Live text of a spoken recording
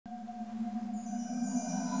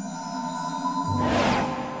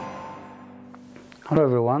Hello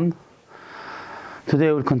everyone.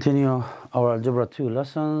 Today we'll continue our Algebra 2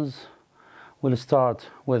 lessons. We'll start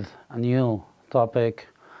with a new topic,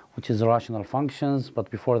 which is rational functions, but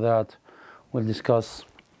before that we'll discuss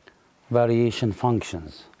variation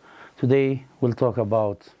functions. Today we'll talk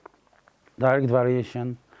about direct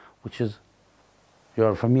variation, which is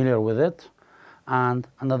you're familiar with it, and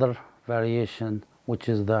another variation, which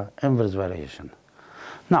is the inverse variation.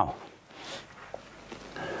 Now,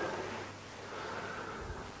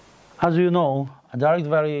 as you know, a direct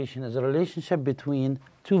variation is a relationship between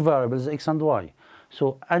two variables, x and y.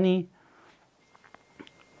 So any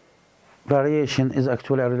variation is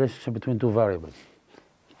actually a relationship between two variables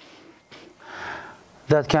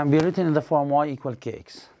that can be written in the form y equal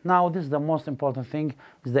kx. Now, this is the most important thing,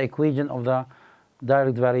 is the equation of the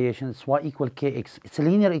direct variation. It's y equal kx. It's a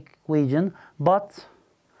linear equation, but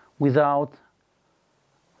without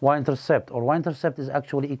y-intercept, or y-intercept is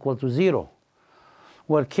actually equal to 0.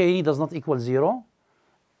 Where k does not equal 0.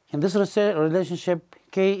 In this relationship,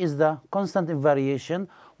 k is the constant in variation,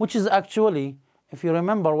 which is actually, if you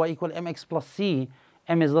remember, y equal mx plus c,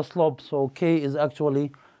 m is the slope, so k is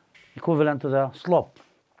actually equivalent to the slope.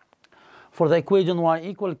 For the equation y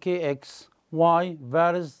equal kx, y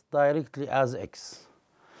varies directly as x.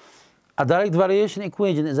 A direct variation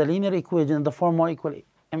equation is a linear equation in the form y equal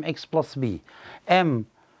mx plus b. M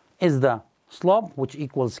is the slope, which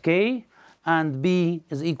equals k, and b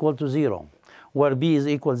is equal to 0. Where b is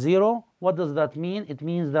equal to 0, what does that mean? It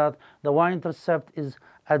means that the y-intercept is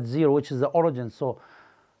at 0, which is the origin. So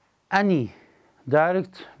any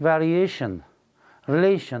direct variation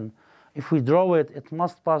relation, if we draw it, it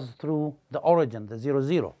must pass through the origin, the 0,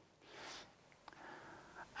 0.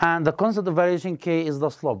 And the constant of variation k is the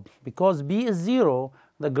slope. Because b is 0,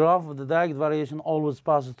 the graph of the direct variation always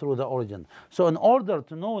passes through the origin. So in order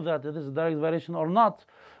to know that it is a direct variation or not,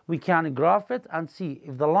 we can graph it and see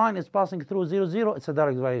if the line is passing through 0, 0, it's a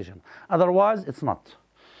direct variation. Otherwise, it's not.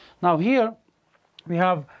 Now here, we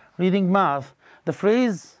have reading math. The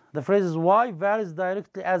phrase is y varies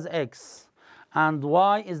directly as x, and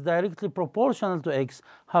y is directly proportional to x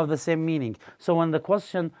have the same meaning. So when the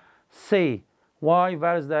question say y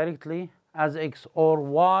varies directly as x, or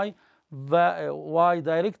y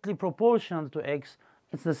directly proportional to x,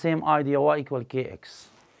 it's the same idea, y equal kx.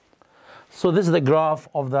 So this is the graph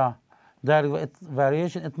of the direct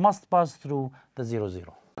variation. It must pass through the 0,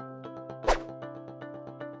 0.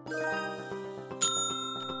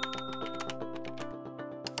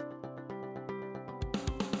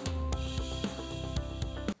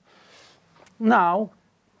 Now,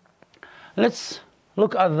 let's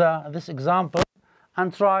look at this example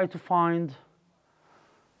and try to find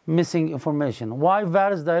missing information. Y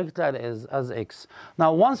varies directly as x.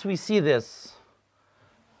 Now, once we see this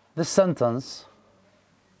sentence,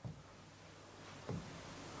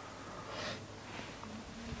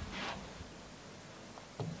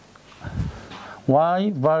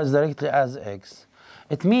 y varies directly as x,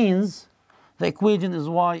 it means the equation is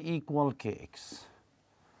y equal kx.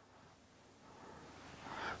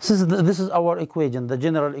 This is our equation, the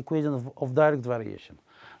general equation of direct variation.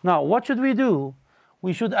 Now, what should we do?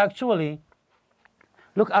 We should actually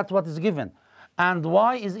look at what is given. And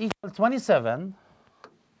y is equal to 27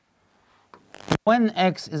 when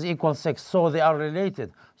x is equal to 6. So they are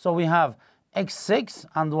related. So we have x6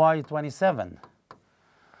 and y27.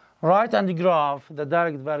 Write and graph the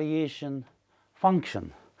direct variation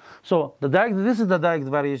function. So this is the direct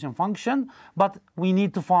variation function, but we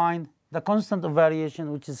need to find the constant of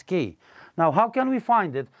variation, which is k. Now, how can we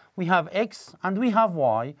find it? We have x and we have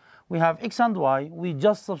y. We have x and y. We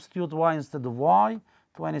just substitute y instead of y.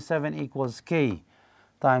 27 equals k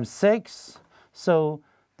times 6. So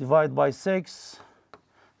divide by 6.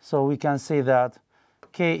 So we can say that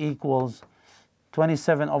k equals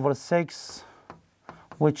 27 over 6,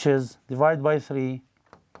 which is divided by 3,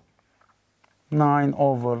 9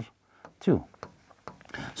 over 2.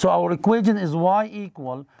 So our equation is y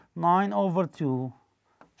equal 9 over 2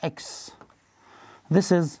 x.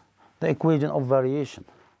 This is the equation of variation,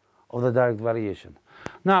 of the direct variation.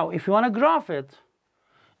 Now, if you want to graph it,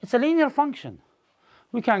 it's a linear function.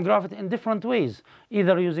 We can graph it in different ways,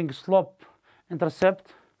 either using slope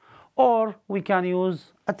intercept, or we can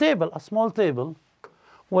use a table, a small table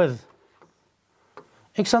with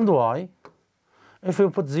x and y. If we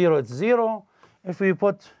put 0, it's 0. If we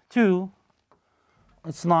put 2,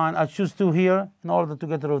 it's 9. I choose 2 here in order to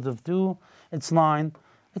get rid of 2. It's 9.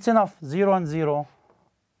 It's enough. 0 and 0.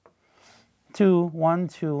 2, 1,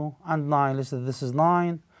 2, and 9. Listen, this is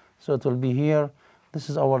 9. So it will be here. This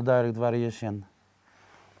is our direct variation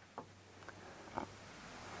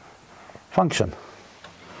function.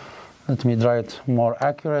 Let me draw it more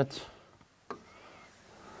accurate.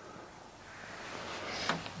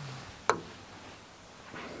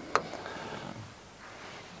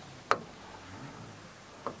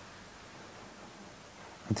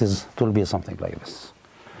 It will be something like this.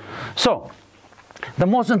 So the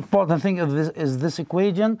most important thing is this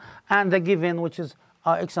equation and the given, which is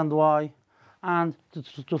x and y. And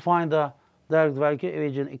to find the direct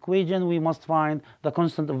variation equation, we must find the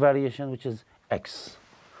constant of variation, which is x.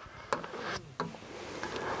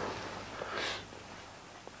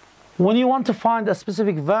 When you want to find a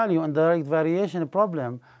specific value in the direct variation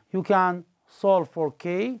problem, you can solve for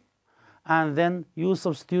k and then use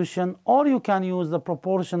substitution, or you can use the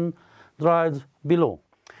proportion derived below.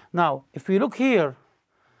 Now, if we look here,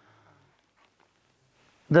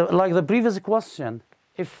 like the previous question,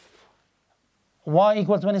 if y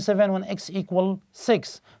equal 27 when x equal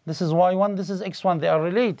 6, this is y1, this is x1, they are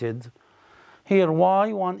related. Here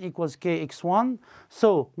y1 equals kx1.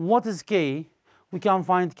 So what is k? We can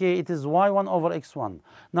find k, it is y1 over x1.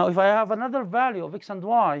 Now if I have another value of x and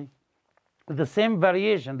y with the same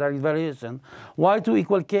variation, direct variation, y2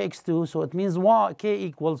 equal kx2, so it means k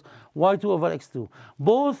equals y2 over x2.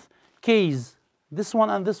 Both k's, this one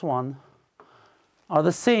and this one, are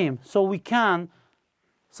the same, so we can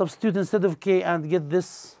substitute instead of k and get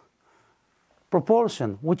this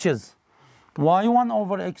proportion, which is y1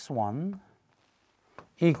 over x1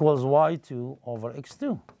 equals y2 over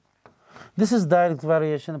x2. This is direct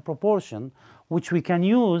variation proportion, which we can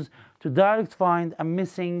use to direct find a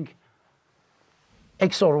missing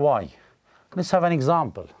x or y. Let's have an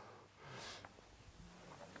example.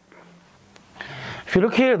 If you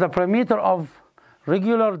look here, the parameter of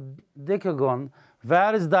regular decagon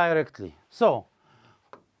varies directly. So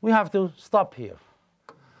we have to stop here.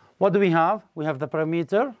 What do we have? We have the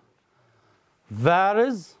parameter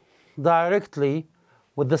varies directly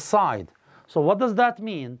with the side. So what does that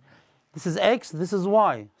mean? This is x, this is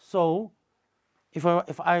y. So if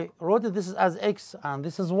I wrote it this is as x and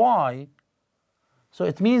this is y, so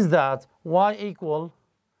it means that y equal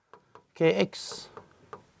kx.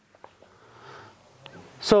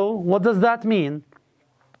 So what does that mean?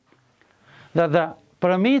 That the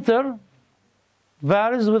parameter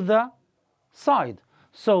varies with the side.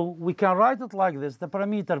 So we can write it like this: the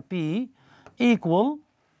parameter p equal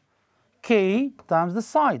k times the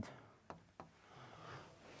side.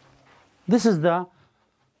 This is the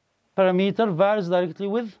parameter varies directly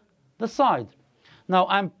with the side. Now,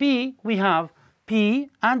 and p, we have p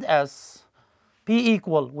and s. P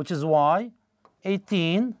equal, which is y,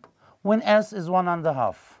 18, when s is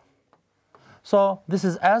 1.5. So this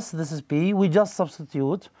is s, this is p. We just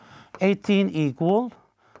substitute 18 equal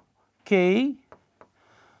k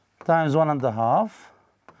times 1.5,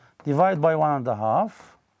 divide by 1.5,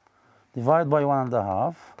 divide by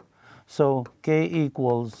 1.5. So k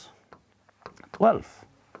equals 12.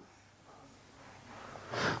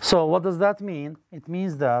 So what does that mean? It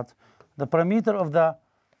means that the parameter of the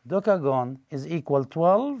decagon is equal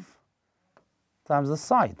 12 times the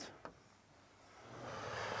side.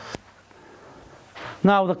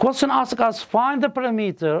 Now the question asks us, find the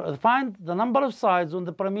parameter, find the number of sides when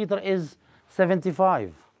the parameter is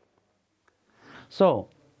 75. So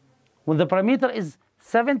when the parameter is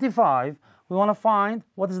 75, we want to find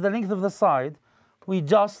what is the length of the side. We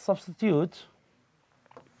just substitute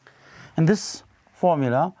in this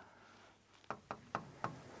formula.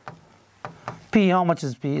 P, how much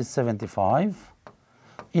is P? Is 75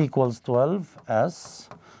 equals 12s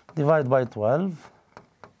divided by 12.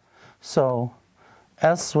 So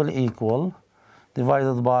S will equal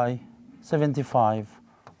divided by 75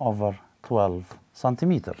 over 12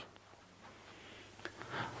 centimeter.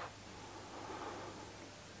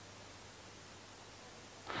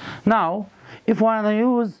 Now, if we want to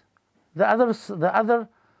use the other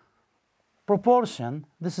proportion,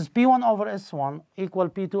 this is P1 over S1 equal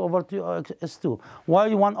P2 over S2.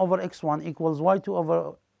 Y1 over X1 equals Y2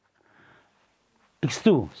 over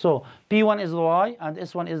X2. So P1 is the Y and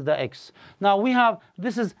S1 is the X. Now we have,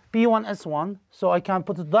 this is P1 S1, so I can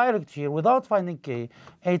put it direct here without finding K.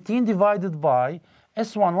 18 divided by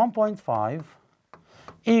S1 1.5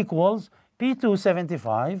 equals P2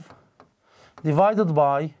 75 divided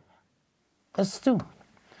by S2.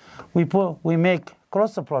 We make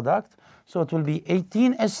cross the product, so it will be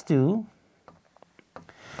 18S2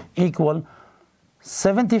 equal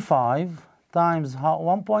 75 times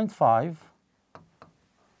 1.5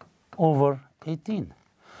 over 18.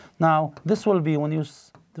 Now this will be, when you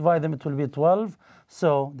divide them, it will be 12,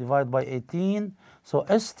 so divide by 18, so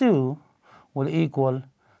S2 will equal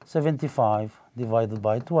 75 divided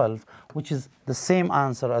by 12, which is the same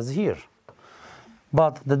answer as here.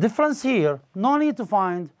 But the difference here, no need to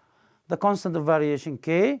find the constant of variation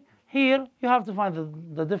k. Here you have to find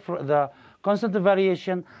the constant of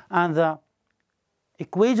variation and the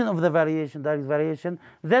equation of the variation, direct variation,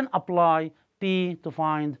 then apply P to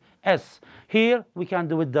find S. Here we can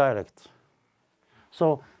do it direct.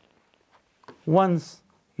 So once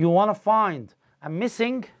you want to find a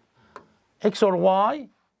missing X or Y,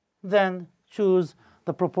 then choose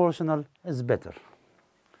the proportional is better.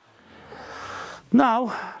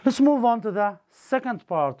 Now let's move on to the second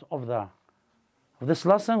part of this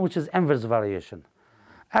lesson, which is inverse variation.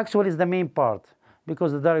 Actually, it's the main part,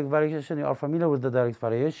 because the direct variation, you are familiar with the direct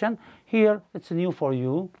variation. Here it's new for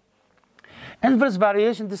you. Inverse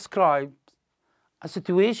variation describes a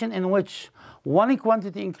situation in which one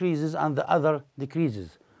quantity increases and the other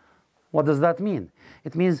decreases. What does that mean?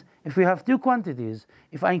 It means if we have two quantities,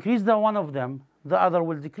 if I increase the one of them, the other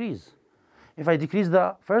will decrease. If I decrease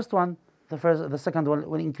the first one, the second one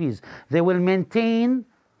will increase. They will maintain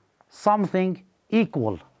something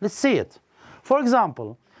equal. Let's see it. For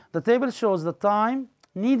example, the table shows the time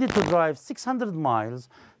needed to drive 600 miles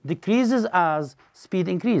decreases as speed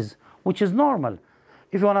increase, which is normal.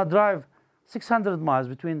 If you want to drive 600 miles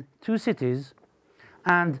between two cities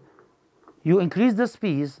and you increase the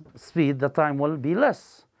speed, the time will be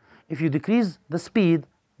less. If you decrease the speed,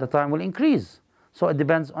 the time will increase. So it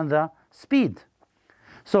depends on the speed.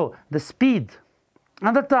 So the speed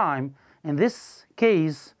and the time in this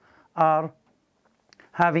case are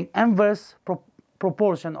having inverse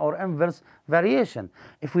proportion or inverse variation.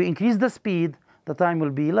 If we increase the speed, the time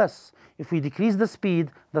will be less. If we decrease the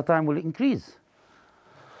speed, the time will increase.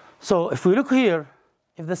 So if we look here,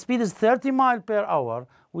 if the speed is 30 miles per hour,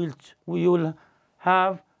 we will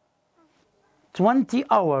have 20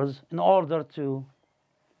 hours in order to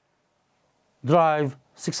drive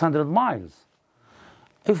 600 miles.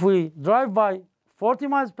 If we drive by 40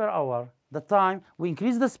 miles per hour, the time, we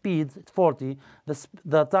increase the speed at 40,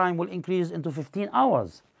 the time will increase into 15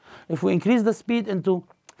 hours. If we increase the speed into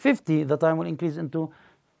 50, the time will increase into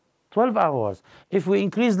 12 hours. If we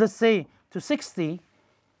increase, let's say, to 60,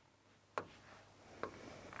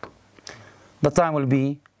 the time will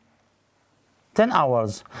be 10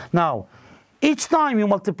 hours. Now, each time you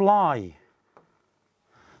multiply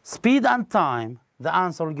speed and time, the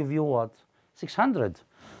answer will give you what? 600.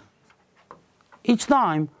 Each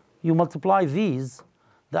time you multiply these,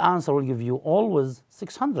 the answer will give you always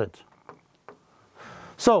 600.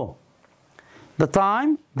 So, the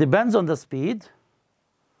time depends on the speed,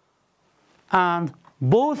 and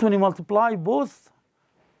both, when you multiply both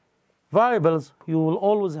variables, you will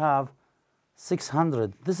always have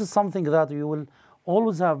 600. This is something that you will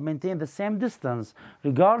always have maintained the same distance,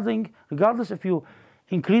 regardless if you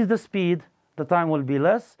increase the speed, the time will be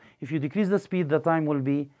less. If you decrease the speed, the time will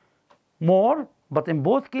be more. But in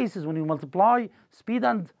both cases, when you multiply speed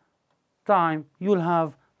and time, you will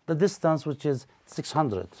have the distance, which is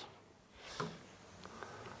 600.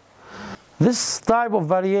 This type of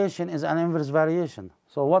variation is an inverse variation.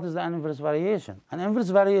 So what is the inverse variation? An inverse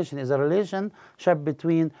variation is a relationship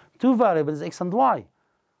between two variables, x and y.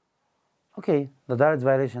 Okay, the direct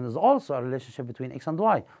variation is also a relationship between x and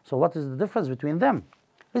y. So what is the difference between them?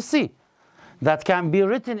 Let's see. That can be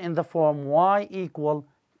written in the form y equal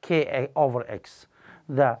k over x.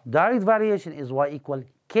 The direct variation is y equal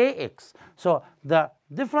kx. So the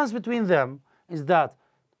difference between them is that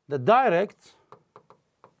the direct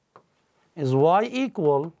is y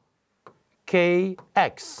equal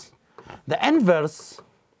kx. The inverse,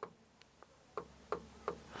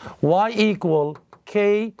 y equal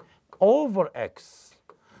k over x.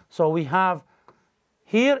 So we have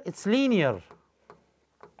here, it's linear.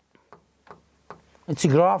 It's a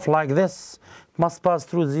graph like this. It must pass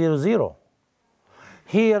through 0, 0.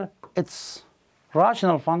 Here, it's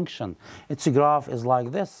rational function. Its graph is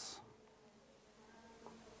like this.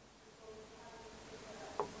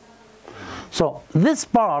 So this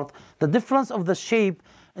part, the difference of the shape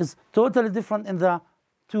is totally different in the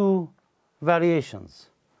two variations.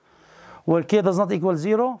 Where k does not equal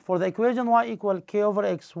 0, for the equation y equal k over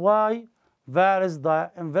x, y varies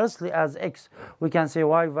inversely as x. We can say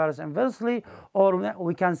y varies inversely, or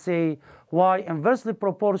we can say y inversely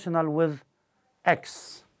proportional with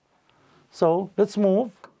x. So let's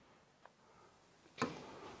move.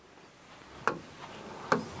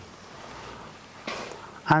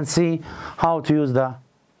 And see how to use the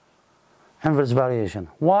inverse variation.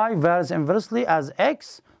 Y varies inversely as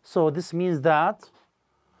x, so this means that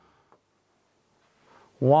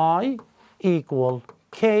y equal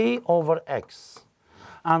k over x.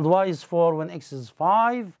 And y is 4 when x is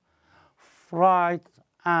 5. Write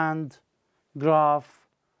and graph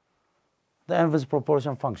the inverse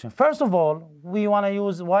proportion function. First of all, we want to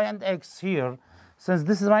use y and x here. Since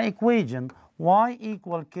this is my equation, y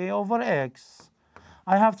equal k over x,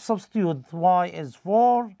 I have to substitute y is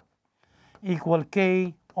 4 equal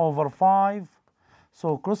k over 5.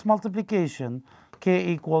 So cross multiplication,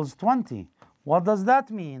 k equals 20. What does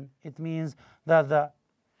that mean? It means that the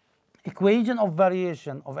equation of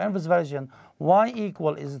variation, of inverse variation, y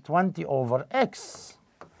equal is 20 over x.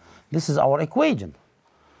 This is our equation.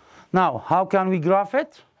 Now, how can we graph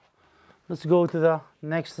it? Let's go to the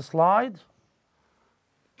next slide.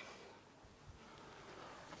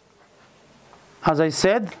 As I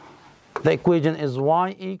said, the equation is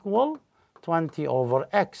y equal 20 over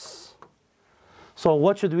x. So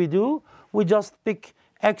what should we do? We just pick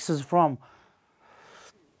x's from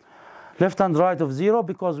left and right of 0,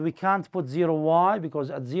 because we can't put 0y, because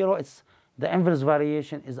at 0 it's the inverse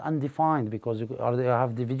variation is undefined, because you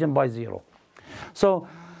have division by 0. So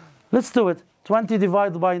let's do it. 20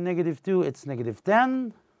 divided by -2, it's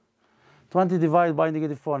 -10. 20 divided by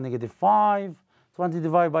 -4, -5. 20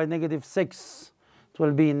 divided by -6, it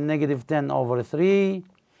will be -10 over 3.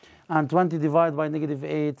 And 20 divided by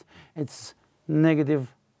 -8, it's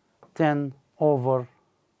 -10 over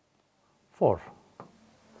 4.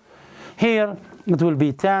 Here, it will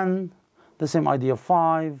be 10, the same idea,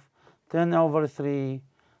 5, 10 over 3,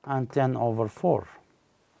 and 10 over 4.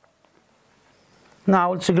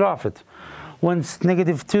 Now, let's graph it. When it's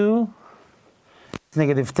 -2, it's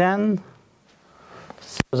 -10.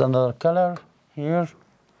 There's another color here.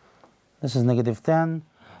 This is -10.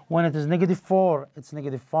 When it is -4, it's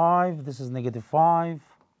 -5. This is -5.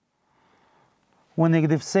 When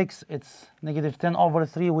 -6, it's -10 over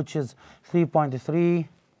 3, which is 3.3.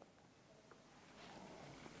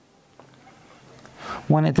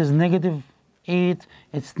 When it is -8,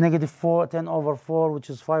 it's -4, 10 over 4, which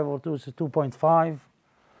is 5 over 2, so 2.5.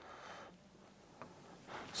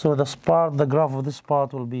 So the graph of this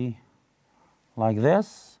part will be like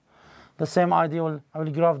this. The same idea, I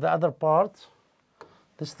will graph the other part,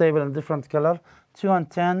 this table in different color. 2 and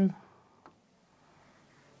 10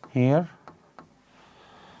 here.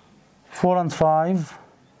 4 and 5.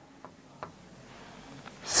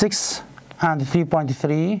 6 and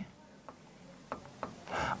 3.3.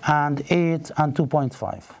 And 8 and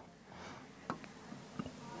 2.5.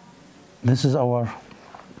 This is our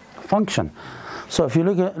function. So if you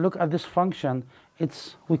look at this function,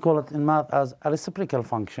 we call it in math as a reciprocal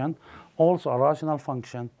function, also a rational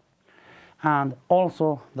function, and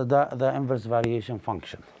also the inverse variation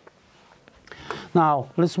function. Now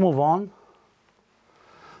let's move on.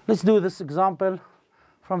 Let's do this example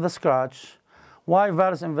from the scratch. Y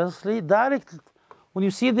varies inversely. Direct, when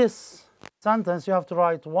you see this sentence, you have to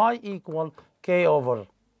write y equal k over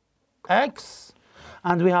x,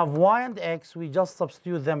 and we have y and x. We just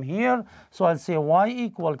substitute them here. So I'll say y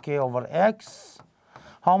equal k over x.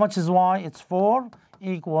 How much is y? It's 4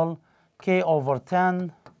 equal k over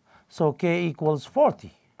 10. So k equals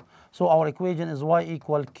 40. So our equation is y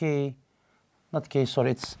equal k, not k,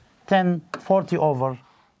 sorry, it's 40 over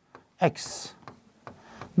x.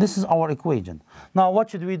 This is our equation. Now what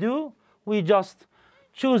should we do? We just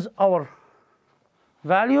choose our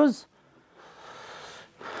values.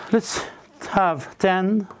 Let's have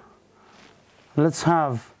 10. Let's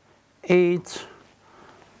have 8,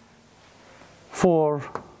 4,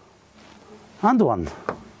 and 1.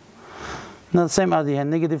 Now the same idea,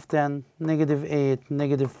 -10, -8,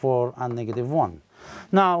 -4, and -1.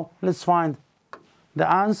 Now let's find the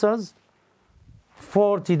answers.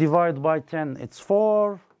 40 divided by 10, it's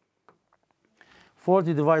 4.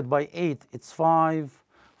 40 divided by 8, it's 5.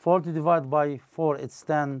 40 divided by 4, it's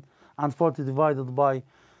 10. And 40 divided by,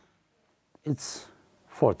 it's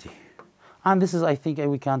 40. And this is, I think,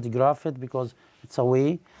 we can't graph it because it's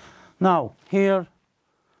away. Now, here,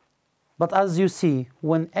 but as you see,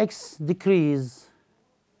 when x decrease,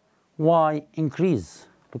 y increase.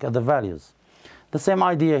 Look at the values. The same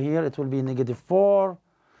idea here, it will be -4,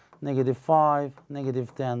 -5,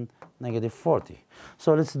 -10, -40.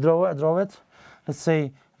 So let's draw it. Let's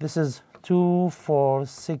say this is 2, 4,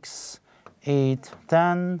 6, 8,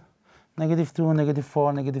 10, -2,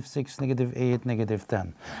 -4, -6, -8,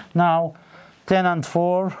 -10. Now, 10 and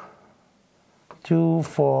 4, 2,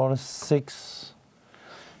 4, 6,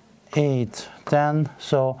 8, 10.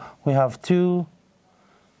 So we have 2,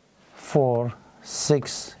 4,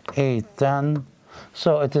 6, 8, 10.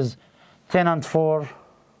 So it is 10 and 4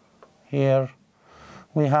 here.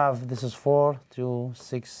 We have, this is 4, 2,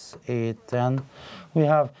 6, 8, 10. We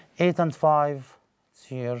have 8 and 5, it's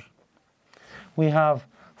here. We have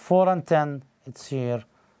 4 and 10, it's here.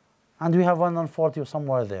 And we have 1 and 40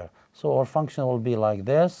 somewhere there. So our function will be like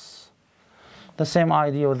this. The same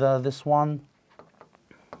idea with this one.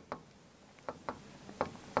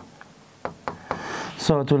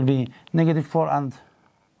 So it will be -4 and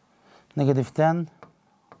 -10.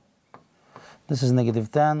 This is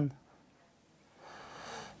 -10.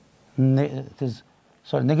 It is,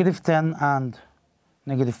 sorry, -10 and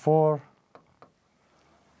 -4.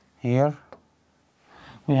 Here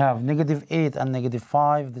we have -8 and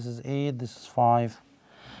 -5. This is 8, this is 5.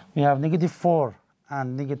 We have -4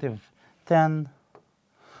 and -10.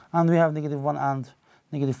 And we have -1 and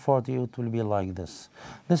 -40. It will be like this.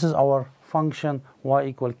 This is our function y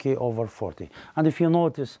equal k over 40. And if you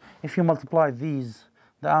notice, if you multiply these,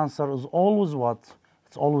 the answer is always what?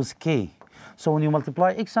 It's always k. So when you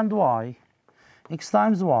multiply x and y, x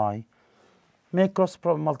times y, make cross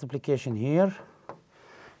multiplication here,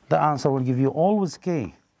 the answer will give you always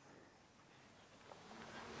k.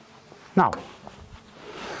 Now,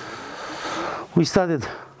 we studied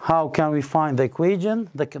how can we find the equation,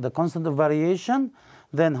 the constant of variation,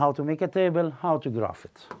 then how to make a table, how to graph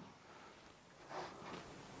it.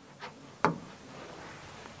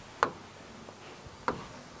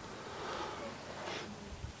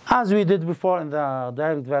 As we did before in the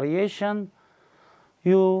direct variation,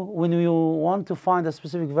 when you want to find a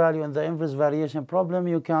specific value in the inverse variation problem,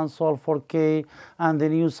 you can solve for k and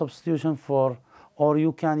then use substitution for, or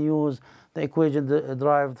you can use the equation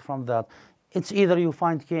derived from that. It's either you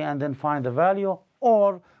find k and then find the value,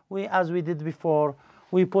 or as we did before,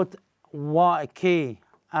 we put k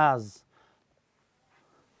as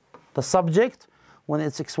the subject when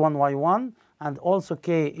it's x1, y1, and also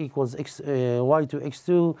k equals y2,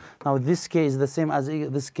 x2. Now this k is the same as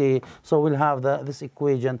this k, so we'll have this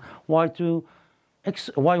equation y1,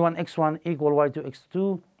 x1 equal y2,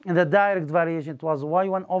 x2. In the direct variation, it was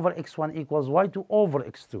y1 over x1 equals y2 over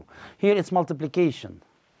x2. Here it's multiplication.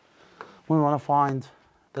 We want to find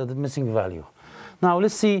the missing value. Now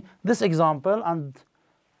let's see this example and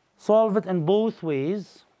solve it in both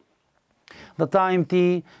ways. The time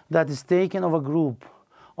t that is taken of a group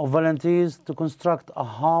of volunteers to construct a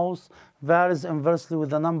house varies inversely with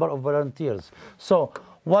the number of volunteers. So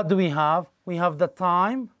what do we have? We have the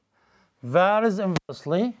time varies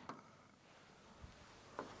inversely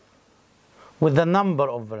with the number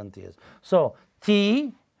of volunteers. So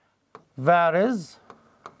t varies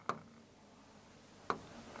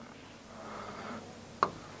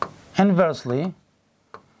inversely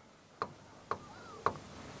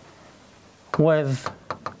with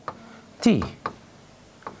t.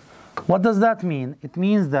 What does that mean? It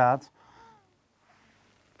means that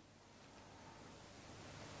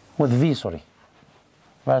with v, sorry,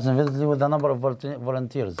 varies inversely with the number of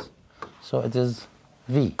volunteers. So it is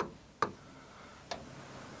v.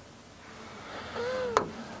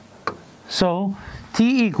 So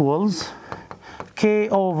t equals k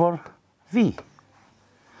over v.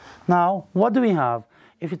 Now, what do we have?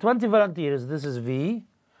 If 20 volunteers, this is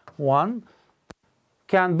V1,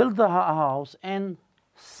 can build the house in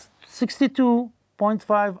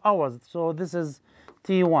 62.5 hours. So this is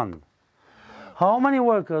T1. How many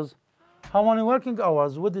working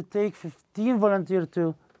hours would it take 15 volunteers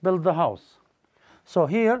to build the house? So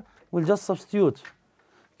here, we'll just substitute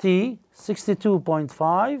T,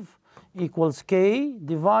 62.5 equals K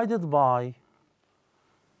divided by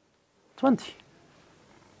 20.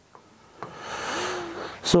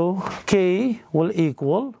 So K will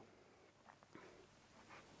equal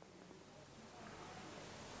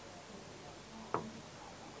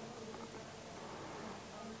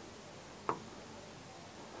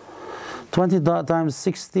 20 times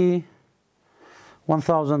 60,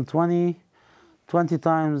 1020, 20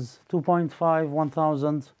 times 2.5,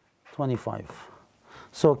 1025.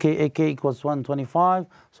 So K equals 125.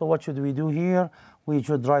 So what should we do here? We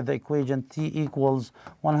should write the equation T equals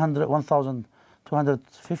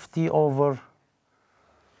 1250 over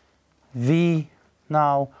V.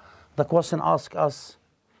 Now, the question asks us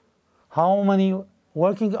how many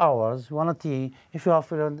working hours you want T. If you have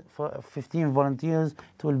 15 volunteers,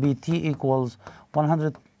 it will be T equals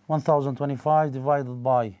 1025 divided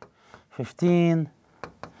by 15.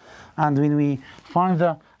 And when we find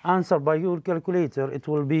the answer by your calculator, it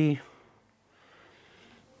will be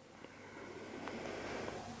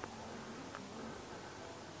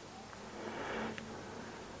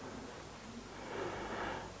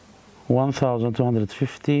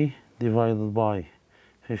 1250 divided by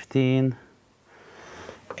 15,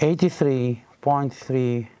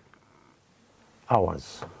 83.3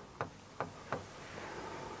 hours.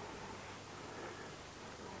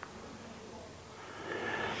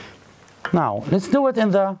 Now, let's do it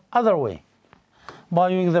in the other way by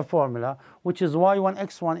using the formula, which is y1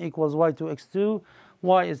 x1 equals y2 x2.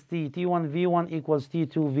 Y is T. T1 V1 equals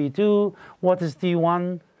T2 V2. What is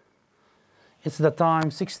T1? It's the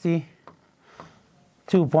time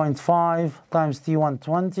 62.5 times T1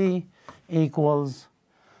 20 equals,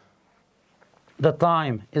 the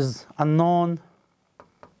time is unknown,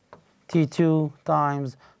 T2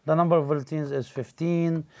 times the number of volunteers is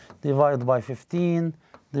 15, divided by 15,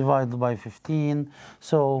 divided by 15.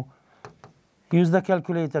 So use the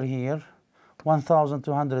calculator here.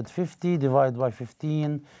 1250 divided by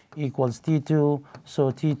 15 equals T2.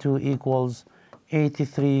 So T2 equals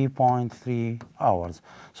 83.3 hours.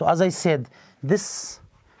 So as I said, this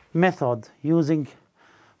method using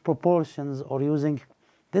proportions or using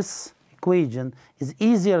this equation is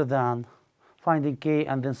easier than finding K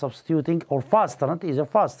and then substituting, or faster, not easier,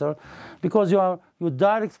 faster, because you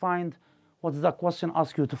direct find what the question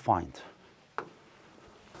asks you to find.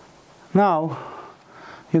 Now,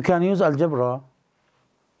 you can use algebra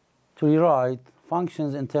to rewrite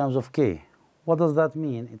functions in terms of K. What does that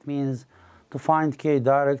mean? It means to find K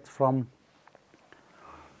direct from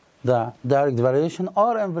the direct variation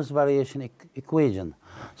or inverse variation equation.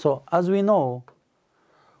 So as we know,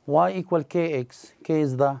 y equal kx, k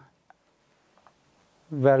is the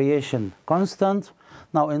variation constant.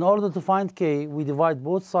 Now in order to find k, we divide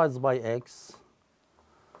both sides by x.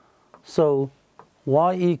 So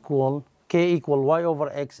k equal y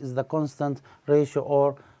over x is the constant ratio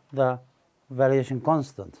or the variation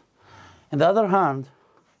constant. On the other hand,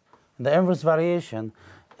 in the inverse variation,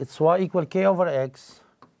 it's y equal k over x.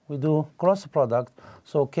 We do cross product,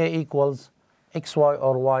 so k equals xy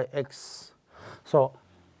or yx. So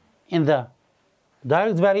in the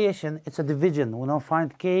direct variation, it's a division. We now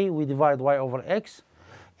find k, we divide y over x.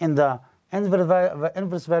 In the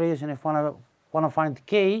inverse variation, if we want to find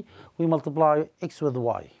k, we multiply x with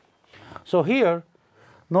y. So here,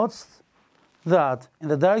 notice that in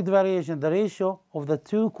the direct variation, the ratio of the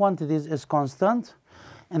two quantities is constant.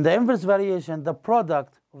 In the inverse variation, the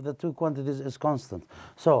product of the two quantities is constant.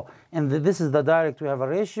 So this is the direct, we have a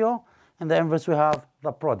ratio. In the inverse, we have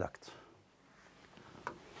the product.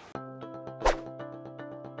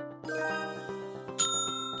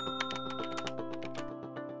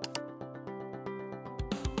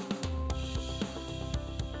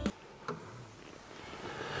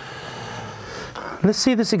 Let's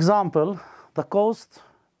see this example. The cost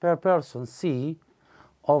per person, C,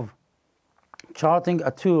 of charting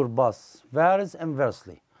a tour bus varies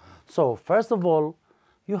inversely. So first of all,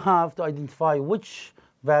 you have to identify which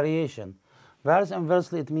variation. Varies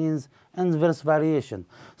inversely, it means inverse variation.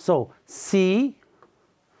 So C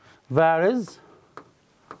varies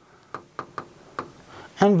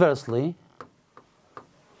inversely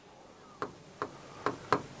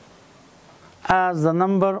as the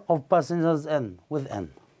number of passengers n, with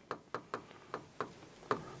n.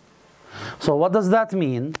 So what does that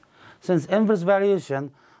mean? Since inverse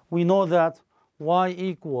variation, we know that y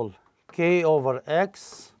equal k over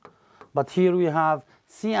x, but here we have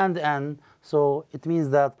c and n, so it means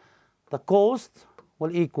that the cost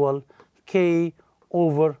will equal k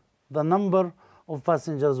over the number of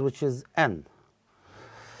passengers, which is n.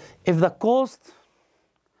 If the cost,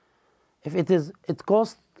 it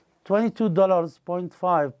costs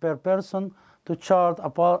 $22.5 per person to chart a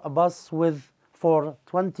bus for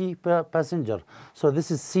 20 per passenger. So this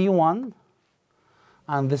is C1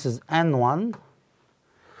 and this is N1.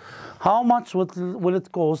 How much will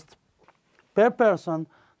it cost per person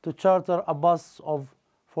to charter a bus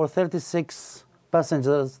for 36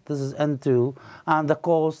 passengers? This is N2, and the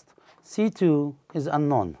cost C2 is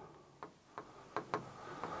unknown.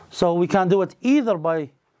 So we can do it either by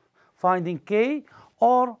finding K,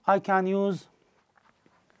 or I can use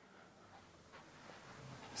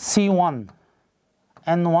C1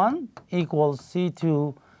 N1 equals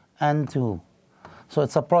C2 N2. So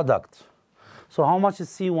it's a product. So how much is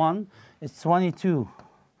C1? It's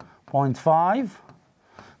 22.5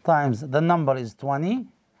 times the number is 20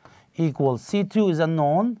 equals C2 is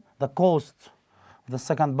unknown. The cost of the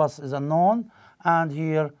second bus is unknown. And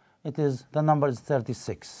here it is, the number is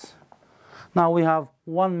 36. Now we have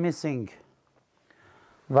one missing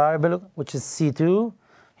variable, which is C2.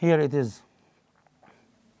 Here it is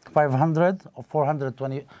 500 or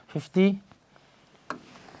 450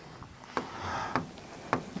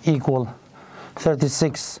 equal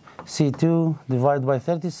 36 C2 divided by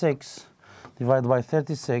 36 divided by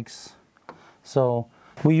 36. So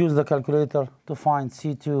we use the calculator to find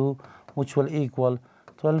C2, which will equal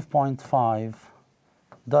 $12.5.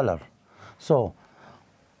 So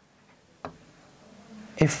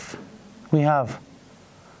if we have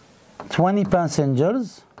 20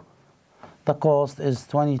 passengers, the cost is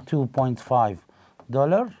 $22.5.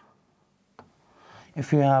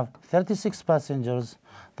 If you have 36 passengers,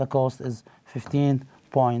 the cost is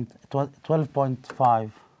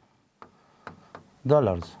 $12.5.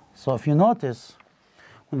 So if you notice,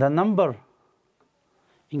 when the number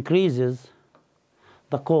increases,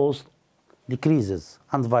 the cost decreases,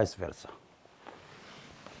 and vice versa.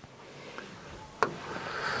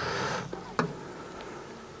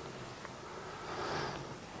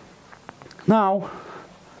 Now,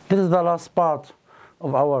 this is the last part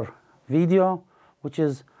of our video, which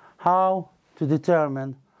is how to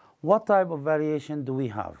determine what type of variation do we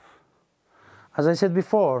have. As I said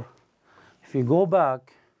before, if you go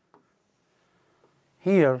back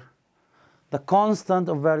here, the constant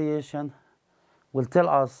of variation will tell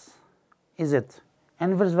us, is it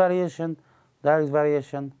inverse variation, direct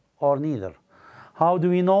variation, or neither? How do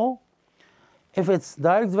we know? If it's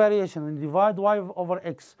direct variation, when you divide y over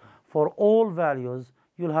x for all values,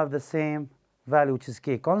 you'll have the same value, which is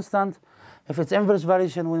k constant. If it's inverse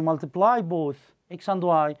variation, we multiply both x and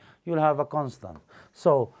y, you'll have a constant.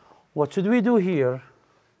 So what should we do here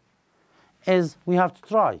is we have to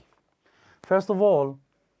try. First of all,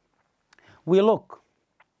 we look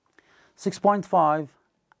 6.5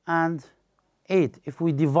 and 8. If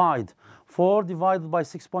we divide 4 divided by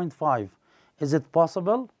 6.5, is it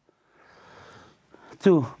possible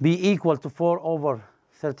to be equal to 4 over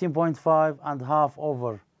 13.5 and half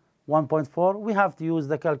over 1.4? We have to use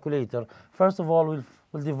the calculator. First of all,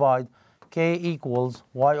 we'll divide k equals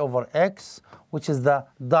y over x, which is the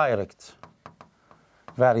direct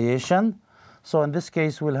variation. So in this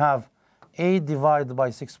case, we'll have 8 divided by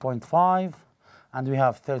 6.5, and we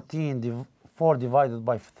have 4 divided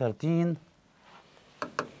by 13.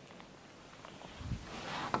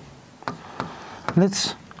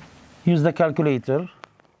 Let's use the calculator.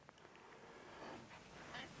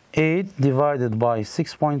 8 divided by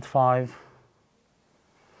 6.5,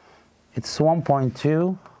 it's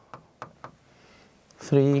 1.2,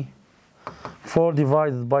 3, 4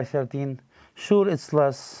 divided by 13, sure it's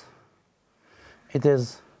less, it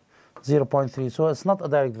is 0.3, so it's not a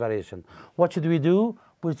direct variation. What should we do?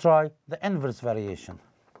 We try the inverse variation,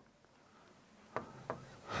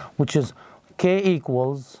 which is k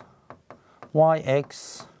equals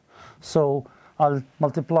yx, so I'll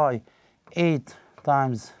multiply 8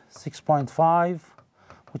 times 6.5,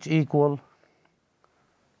 which equal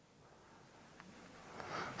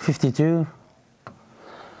 52,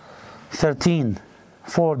 13,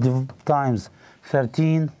 4 times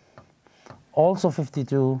 13, also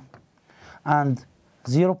 52, and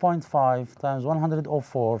 0.5 times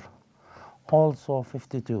 104, also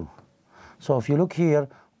 52. So if you look here,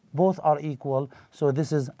 both are equal, so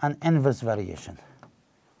this is an inverse variation.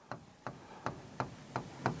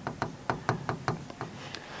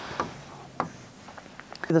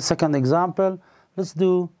 The second example, let's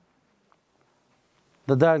do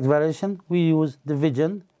the direct variation. We use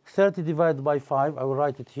division. 30 divided by 5, I will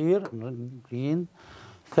write it here in green.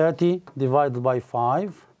 30 divided by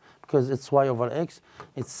 5, because it's y over x,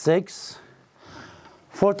 it's 6.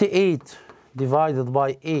 48 divided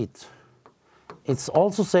by 8, it's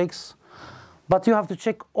also 6. But you have to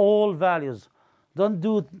check all values. Don't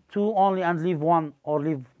do 2 only and leave 1 or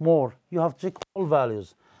leave more. You have to check all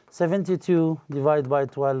values. 72 divided by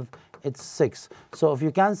 12, it's 6. So if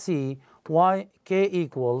you can see, k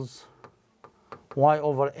equals y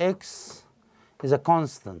over x is a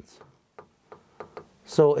constant.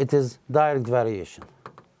 So it is direct variation.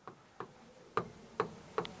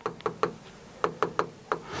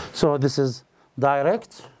 So this is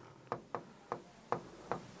direct,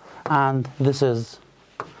 and this is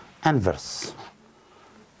inverse.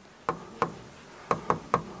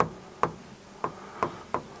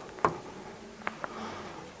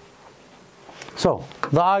 So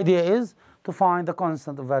the idea is to find the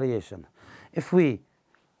constant of variation. If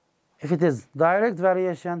it is direct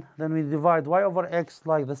variation, then we divide y over x,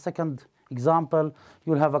 like the second example.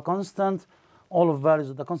 You'll have a constant. All of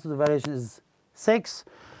values, the constant of variation is 6.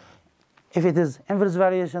 If it is inverse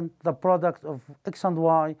variation, the product of x and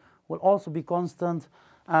y will also be constant,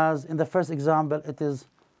 as in the first example it is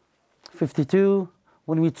 52.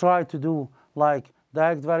 When we try to do like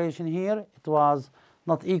direct variation here, it was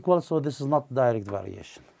not equal, so this is not direct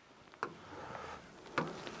variation.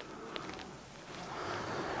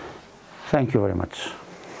 Thank you very much.